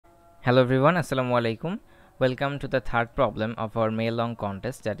Hello everyone, assalamu alaikum. Welcome to the third problem of our mail long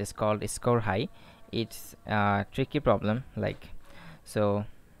contest that is called Score High. It's a tricky problem so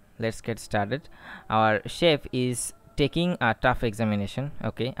let's get started. Our chef is taking a tough examination.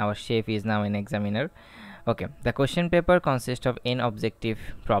 Okay, our chef is now an examiner. Okay, the question paper consists of n objective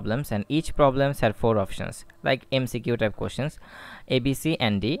problems and each problems have 4 options like MCQ type questions A, B, C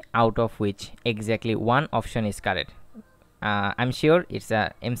and D, out of which exactly one option is correct. I'm sure it's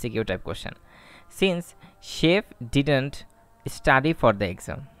a MCQ type question. Since chef didn't study for the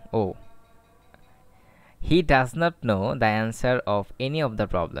exam, he does not know the answer of any of the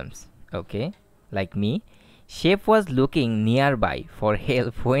problems. Okay, like me, chef was looking nearby for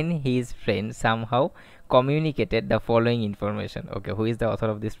help when his friend somehow communicated the following information. Okay, who is the author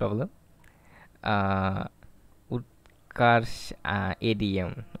of this problem? Utkarsh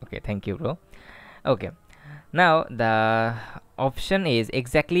ADM. Okay, thank you, bro. Okay, now the option is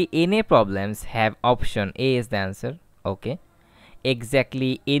exactly NA problems have option A as the answer. Okay,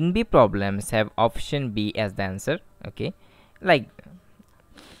 exactly NB problems have option B as the answer. Okay, like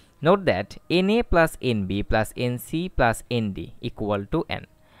note that NA plus NB plus NC plus ND equal to N.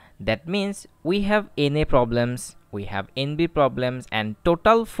 That means we have NA problems, we have NB problems, and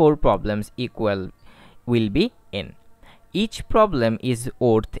total 4 problems equal will be N. Each problem is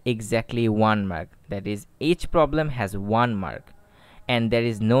worth exactly 1 mark. That is, each problem has 1 mark and there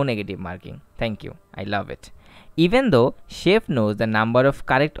is no negative marking. Thank you, I love it. Even though chef knows the number of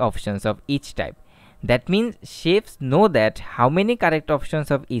correct options of each type, that means chefs know that how many correct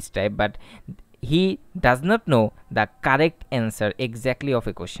options of each type, but he does not know the correct answer exactly of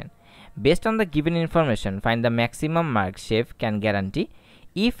a question. Based on the given information, find the maximum mark chef can guarantee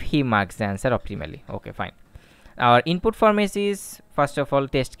if he marks the answer optimally. Okay, fine. Our input format is first of all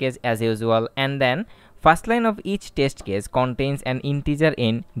test case as usual, and then first line of each test case contains an integer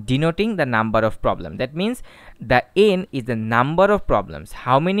n denoting the number of problems. That means the n is the number of problems,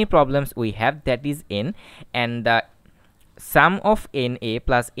 how many problems we have, that is n, and the sum of na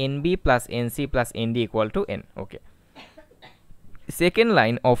plus nb plus nc plus nd equal to n. Okay, second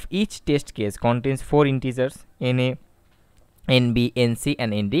line of each test case contains 4 integers na, nb, nc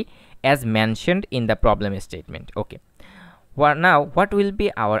and nd as mentioned in the problem statement. Okay, now what will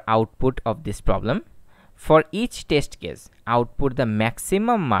be our output of this problem? For each test case, output the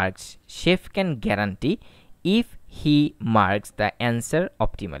maximum marks chef can guarantee if he marks the answer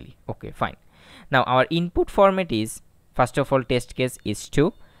optimally. Okay, fine. Now our input format is first of all test case is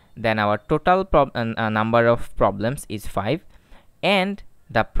 2, then our total number of problems is 5, and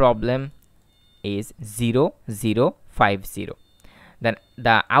the problem is 0 0 5 0. Then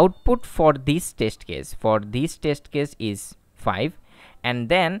the output for this test case is 5, and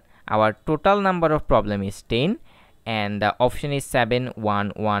then our total number of problem is 10, and the option is 7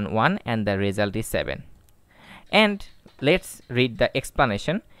 1 1 1 and the result is 7. And let's read the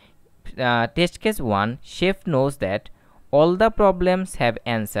explanation. Test case 1, chef knows that all the problems have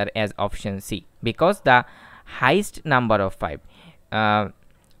answer as option C because the highest number of 5. I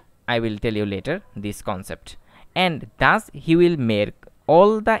will tell you later this concept, and thus he will make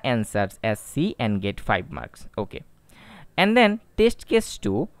all the answers as C and get 5 marks. Okay, and then test case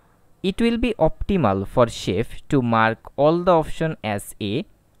 2, it will be optimal for chef to mark all the option as A.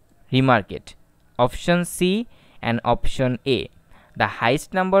 Remark it, option C and option A. The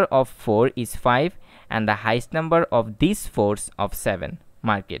highest number of 4 is 5 and the highest number of these 4s of 7.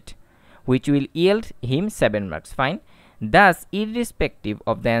 Mark it, which will yield him 7 marks. Fine. Thus, irrespective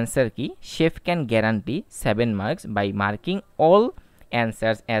of the answer key, chef can guarantee 7 marks by marking all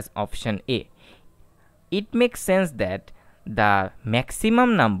answers as option A. It makes sense that the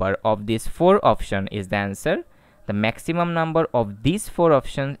maximum number of these 4 options is the answer. The maximum number of these 4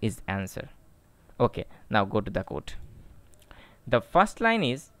 options is answer. Okay, now go to the code. The first line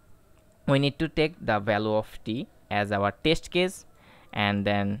is we need to take the value of t as our test case, and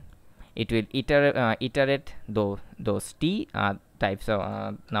then it will iterate those t types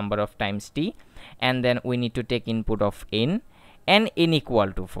of number of times t, and then we need to take input of n and n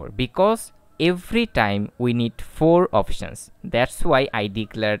equal to 4 because every time we need 4 options. That's why I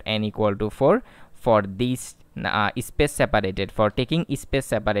declared n equal to 4 for this space separated, for taking space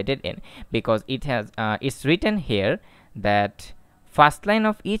separated n, because it has it's written here that first line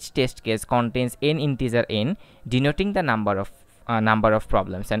of each test case contains n integer n denoting the number of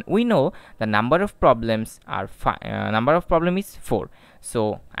problems, and we know the number of problems are is 4,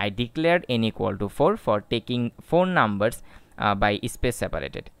 so I declared n equal to 4 for taking 4 numbers by space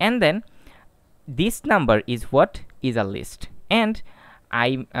separated, and then this number is what is a list, and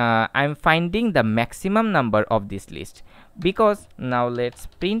I'm finding the maximum number of this list, because now let's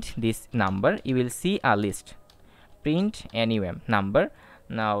print this number. You will see a list, print anyway number.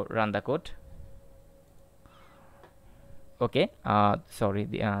 Now run the code. Okay, sorry,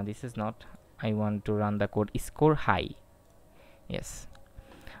 this is not, I want to run the code score high. Yes.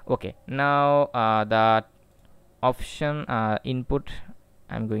 Okay, now the option input,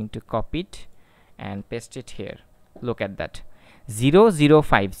 I'm going to copy it and paste it here. Look at that,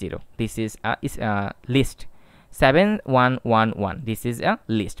 0050, this is a list. 7111, this is a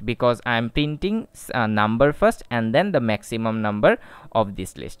list, because I am printing a number first and then the maximum number of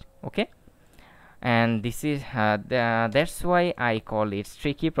this list. Okay, and this is that's why I call it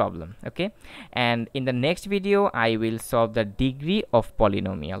tricky problem. Okay, and in the next video I will solve the degree of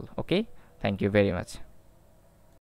polynomial. Okay, thank you very much.